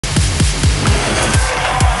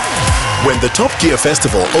When the Top Gear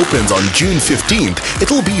Festival opens on June 15th,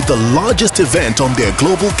 it'll be the largest event on their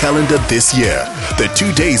global calendar this year. The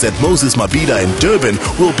 2 days at Moses Mabhida in Durban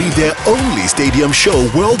will be their only stadium show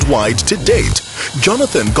worldwide to date.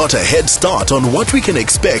 Jonathan got a head start on what we can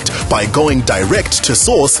expect by going direct to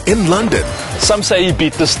source in London. Some say he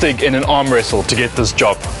beat the Stig in an arm wrestle to get this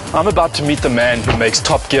job. I'm about to meet the man who makes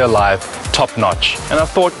Top Gear Live top notch. And I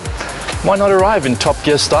thought, why not arrive in Top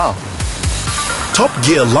Gear style? Top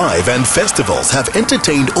Gear Live and festivals have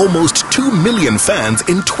entertained almost 2 million fans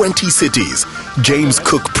in 20 cities. James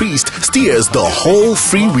Cook Priest steers the whole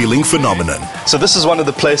freewheeling phenomenon. So this is one of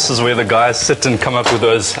the places where the guys sit and come up with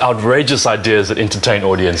those outrageous ideas that entertain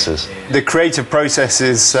audiences. The creative process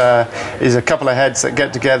is a couple of heads that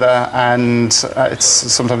get together, and it's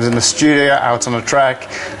sometimes in the studio, out on a track.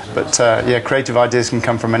 But yeah, creative ideas can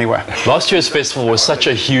come from anywhere. Last year's festival was such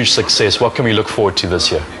a huge success. What can we look forward to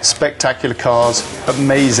this year? Spectacular cars,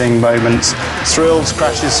 amazing moments, thrills,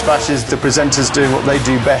 crashes, splashes. The presenters do what they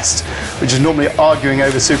do best, which is normally arguing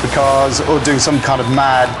over supercars or doing some kind of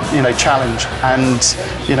mad, challenge. And,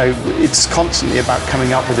 it's constantly about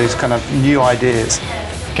coming up with these kind of new ideas.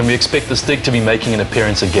 Can we expect the Stig to be making an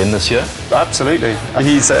appearance again this year? Absolutely.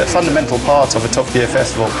 He's a fundamental part of a Top Gear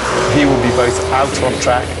festival. He will be both out on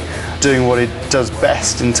track, doing what he does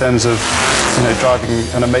best in terms of driving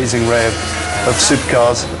an amazing array of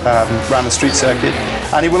supercars around the street circuit,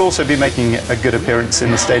 and he will also be making a good appearance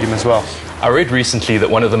in the stadium as well. I read recently that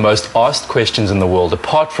one of the most asked questions in the world,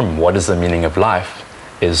 apart from what is the meaning of life,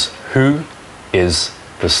 is who is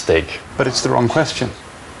the Stig? But it's the wrong question,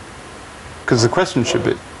 because the question should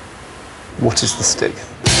be, what is the Stig?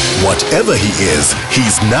 Whatever he is,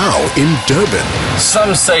 he's now in Durban.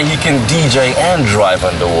 Some say he can DJ and drive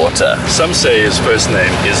underwater. Some say his first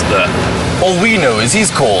name is the... All we know is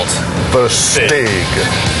he's called The Stig.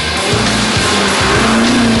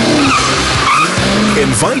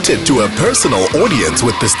 Invited to a personal audience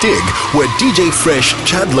with the Stig were DJ Fresh,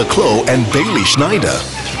 Chad Leclos and Bailey Schneider.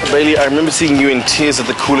 Bailey, I remember seeing you in tears at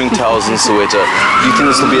the cooling towers in Soweto. Do you think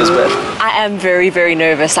this will be as bad? I am very, very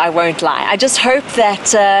nervous, I won't lie. I just hope that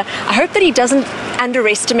he doesn't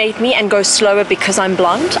underestimate me and go slower because I'm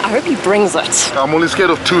blonde. I hope he brings it. I'm only scared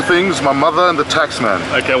of 2 things, my mother and the tax man.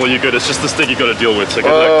 Okay, well, you're good. It's just the Stig you got to deal with, so good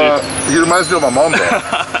luck, dude. He reminds me of my mom,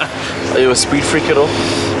 though. Are you a speed freak at all?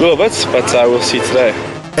 A little bit, but I will see today.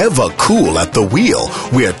 Ever cool at the wheel,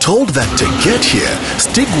 we're told that to get here,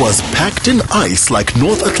 Stig was packed in ice like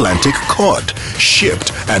North Atlantic cod,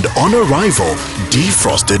 shipped and on arrival,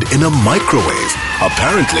 defrosted in a microwave.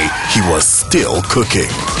 Apparently, he was still cooking.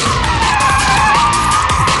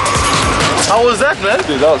 How was that, man?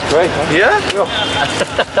 Dude, that was great, huh? Yeah?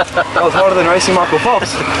 That was harder than racing Michael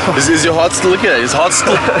Phelps. Is your heart still here? His heart's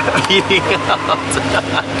still beating out.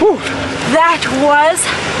 That was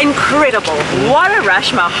incredible. What a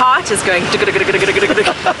rush. My heart is going... That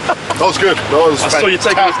was good. That was I saw you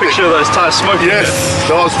taking a picture of those tires smoking. Yes,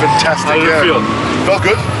 that was fantastic. How did it feel? Felt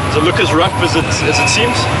good. Does it look as rough as it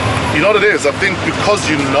seems? You know what it is? I think because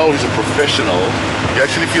you know he's a professional, you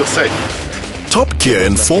actually feel safe. Top Gear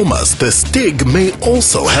inform us the Stig may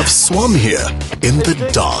also have swum here in the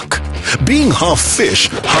dark. Being half fish,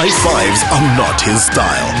 high fives are not his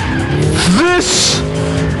style. This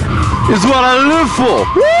is what I live for.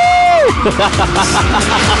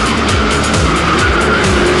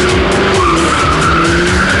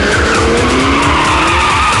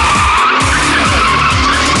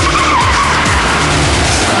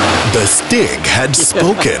 The Stig had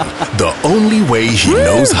spoken the only way he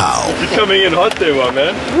knows how. You're coming in hot there, my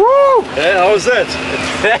man. Woo! Yeah, how was that?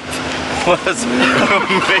 That was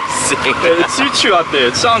amazing. It suits you out there.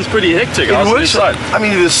 It sounds pretty hectic. It works. I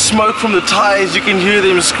mean, there's smoke from the tires. You can hear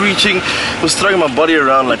them screeching. I was throwing my body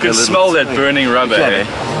around like you can smell that burning rubber, eh?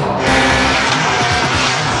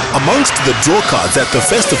 Amongst the draw cards at the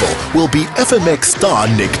festival will be FMX star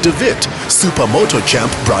Nick DeWitt, Supermoto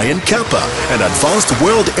champ Brian Kappa, and advanced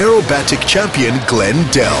world aerobatic champion Glen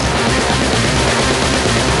Dell.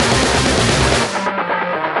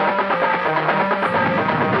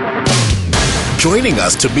 Joining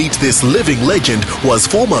us to meet this living legend was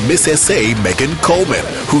former Miss SA Megan Coleman,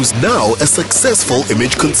 who's now a successful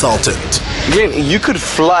image consultant. Glenn, you could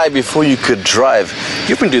fly before you could drive.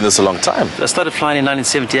 You've been doing this a long time. I started flying in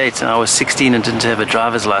 1978 and I was 16 and didn't have a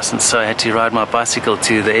driver's license, so I had to ride my bicycle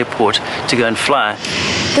to the airport to go and fly.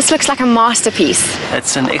 This looks like a masterpiece.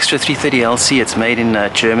 It's an Extra 330 LC. It's made in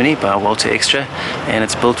Germany by Walter Extra, and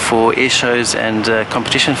it's built for air shows and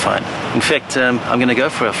competition flying. In fact, I'm going to go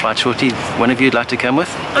for a flight shortly. One of you would like to come with?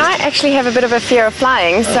 I actually have a bit of a fear of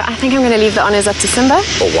flying, so I think I'm going to leave the honors up to Simba.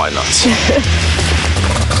 Oh, why not?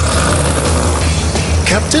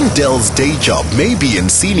 Captain Dell's day job may be in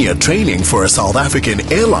senior training for a South African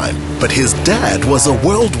airline, but his dad was a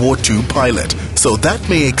World War II pilot, so that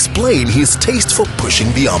may explain his taste for pushing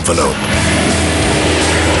the envelope.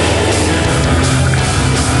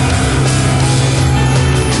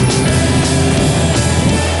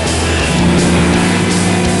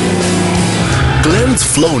 Glenn's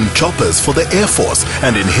flown choppers for the Air Force,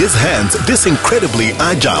 and in his hands, this incredibly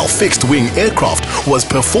agile fixed-wing aircraft was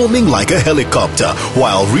performing like a helicopter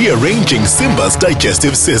while rearranging Simba's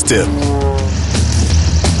digestive system.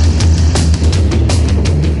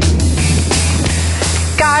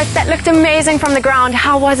 Guys, that looked amazing from the ground.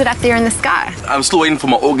 How was it up there in the sky? I'm still waiting for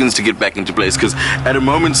my organs to get back into place, because at a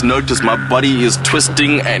moment's notice my body is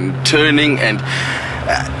twisting and turning, and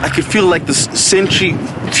I could feel like this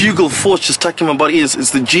centrifugal force just tucking my body. It's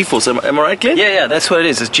the G-force. Am I right, Glenn? Yeah, that's what it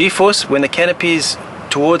is. It's G-force. When the canopy's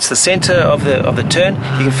towards the center of the turn,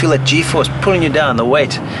 you can feel that G-force pulling you down, the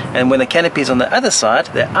weight. And when the canopy's on the other side,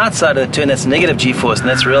 the outside of the turn, that's negative G-force, and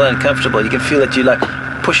that's real uncomfortable. You can feel that you're like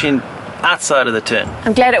pushing outside of the turn.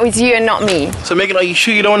 I'm glad it was you and not me. So Megan, are you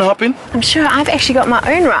sure you don't want to hop in? I'm sure. I've actually got my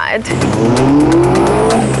own ride.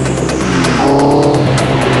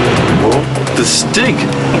 The Stig.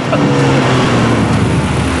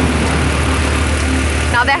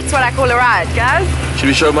 Now that's what I call a ride, guys. Should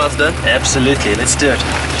we show Master? Absolutely, let's do it.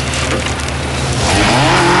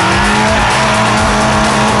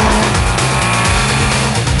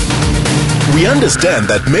 We understand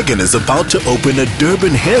that Megan is about to open a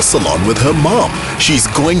Durban hair salon with her mom. She's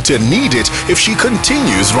going to need it if she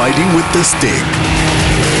continues riding with the Stig.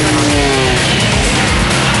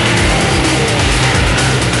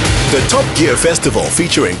 The Top Gear Festival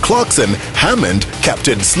featuring Clarkson, Hammond,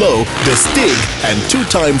 Captain Slow, The Stig, and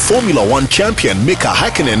two-time Formula One champion Mika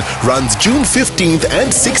Hakkinen runs June 15th and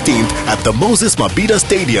 16th at the Moses Mabhida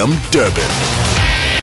Stadium, Durban.